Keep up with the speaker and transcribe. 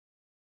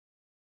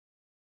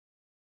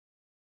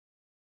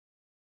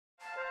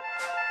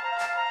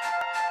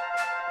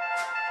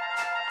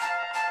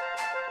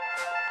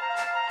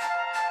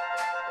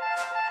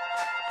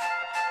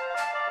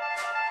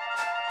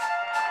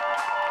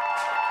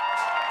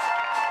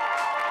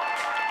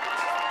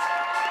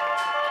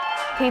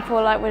People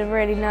were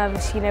really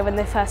nervous, when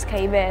they first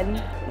came in.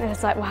 It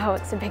was like, wow,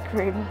 it's a big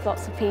room,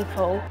 lots of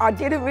people. I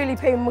didn't really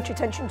pay much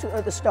attention to it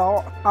at the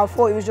start. I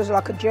thought it was just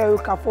like a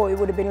joke. I thought it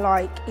would have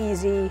been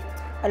easy,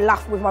 a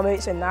laugh with my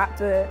mates and that,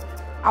 but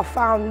I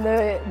found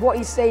that what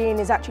he's saying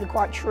is actually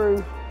quite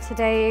true.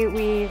 Today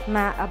we've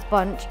met a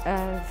bunch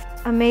of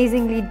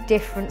amazingly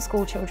different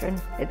school children.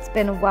 It's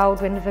been a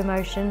whirlwind of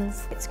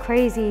emotions. It's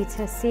crazy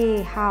to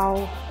see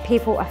how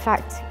people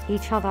affect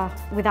each other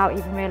without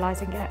even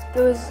realising it.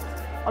 There was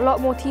a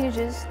lot more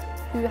teenagers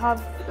who have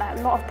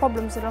a lot of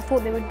problems than I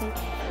thought they would be.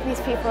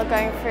 These people are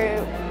going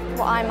through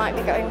what I might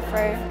be going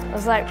through. I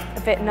was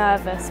a bit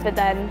nervous, but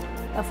then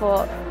I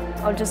thought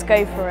I'll just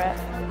go for it.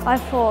 I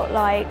thought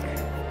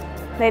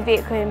maybe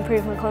it could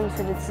improve my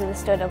confidence as I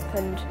stood up,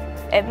 and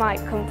it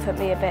might comfort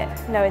me a bit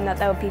knowing that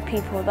there will be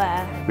people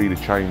there. Be the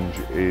Change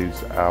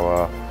is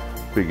our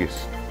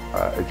biggest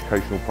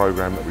educational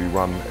programme that we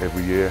run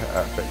every year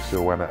at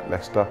Bexhill and at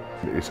Leicester.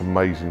 It's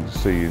amazing to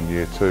see in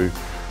year 2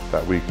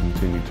 that we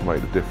continue to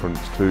make the difference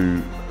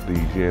to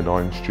these year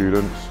 9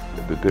 students.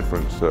 The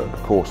difference that the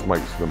course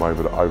makes to them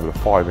over the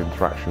 5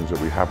 interactions that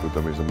we have with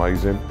them is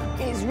amazing.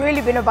 It's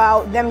really been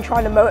about them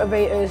trying to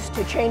motivate us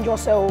to change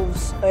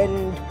ourselves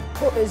and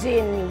put us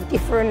in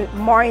different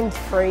mind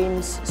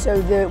frames so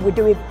that we're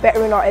doing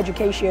better in our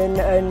education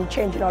and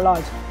changing our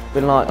lives. It's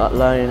been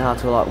learning how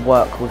to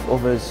work with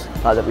others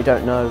that we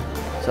don't know,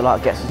 so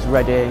it gets us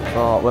ready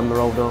for when we're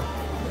older.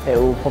 It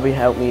will probably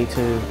help me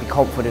to be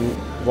confident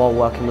while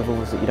working with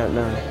others that you don't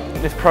know.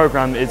 This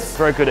programme is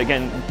very good at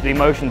getting the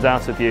emotions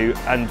out of you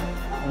and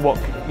what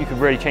you could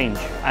really change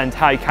and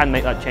how you can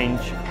make that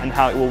change and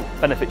how it will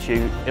benefit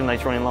you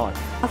later on in life.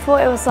 I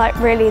thought it was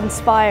really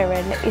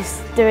inspiring. It's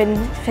doing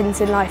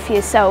things in life for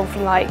yourself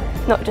and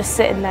not just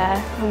sitting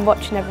there and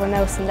watching everyone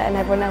else and letting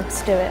everyone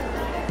else do it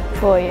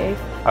for you.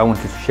 I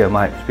wanted to share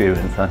my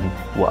experience and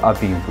what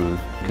I've been through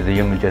to the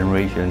younger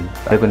generation.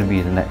 They're going to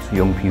be the next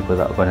young people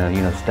that are going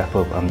to step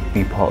up and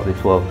be part of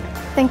this world.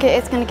 I think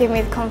it's going to give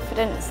me the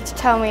confidence to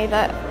tell me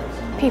that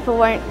people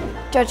won't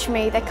judge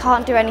me, they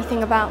can't do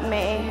anything about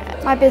me.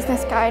 My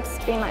business guide's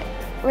been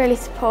really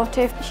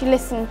supportive. She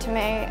listened to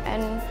me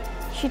and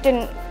she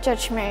didn't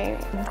judge me.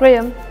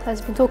 Graham has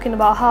been talking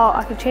about how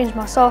I can change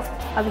myself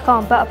and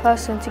become a better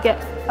person to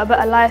get a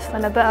better life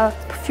and a better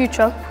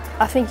future.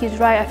 I think he's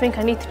right. I think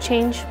I need to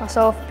change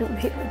myself,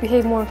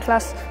 behave more in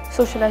class,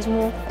 socialise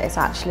more. It's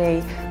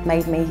actually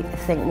made me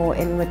think more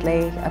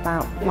inwardly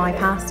about my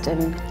past,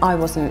 and I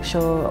wasn't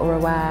sure or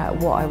aware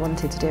what I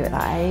wanted to do at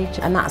that age,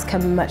 and that's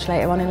come much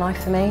later on in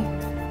life for me.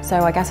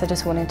 So I guess I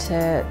just wanted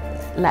to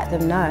let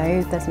them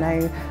know there's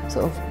no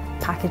sort of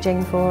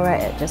packaging for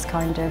it, it just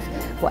kind of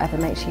whatever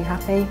makes you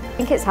happy. I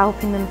think it's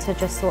helping them to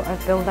just sort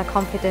of build their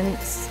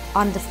confidence,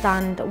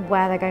 understand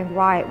where they're going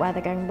right, where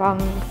they're going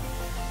wrong,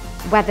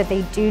 whether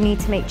they do need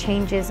to make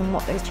changes and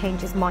what those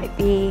changes might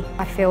be.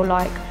 I feel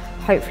like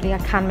hopefully I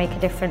can make a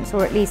difference,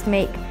 or at least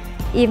make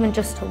even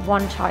just to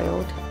one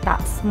child that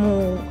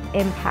small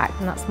impact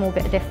and that small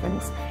bit of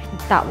difference.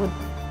 That would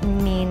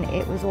mean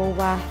it was all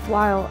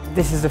worthwhile.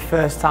 This is the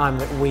first time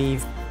that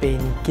we've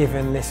been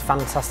given this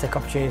fantastic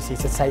opportunity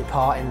to take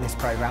part in this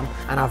programme,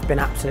 and I've been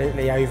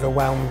absolutely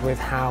overwhelmed with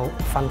how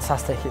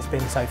fantastic it's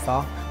been so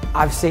far.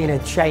 I've seen a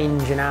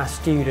change in our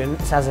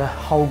students as a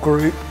whole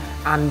group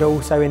and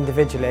also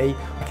individually.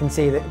 I can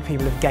see that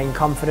people have gained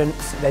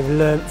confidence, they've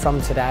learnt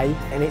from today,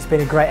 and it's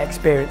been a great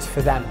experience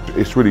for them.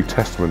 It's really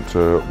testament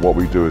to what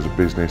we do as a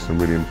business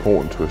and really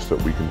important to us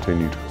that we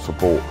continue to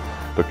support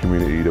the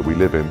community that we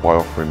live in by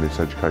offering this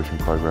education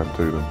programme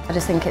to them. I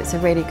just think it's a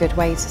really good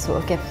way to sort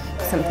of give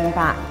something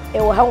back. It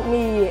will help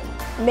me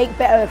make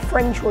better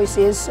friend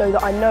choices so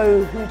that I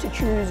know who to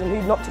choose and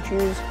who not to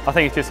choose. I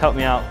think it's just helped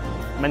me out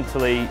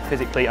mentally,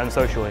 physically and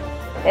socially.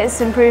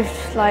 It's improved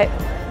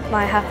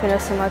my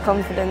happiness and my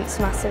confidence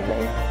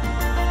massively.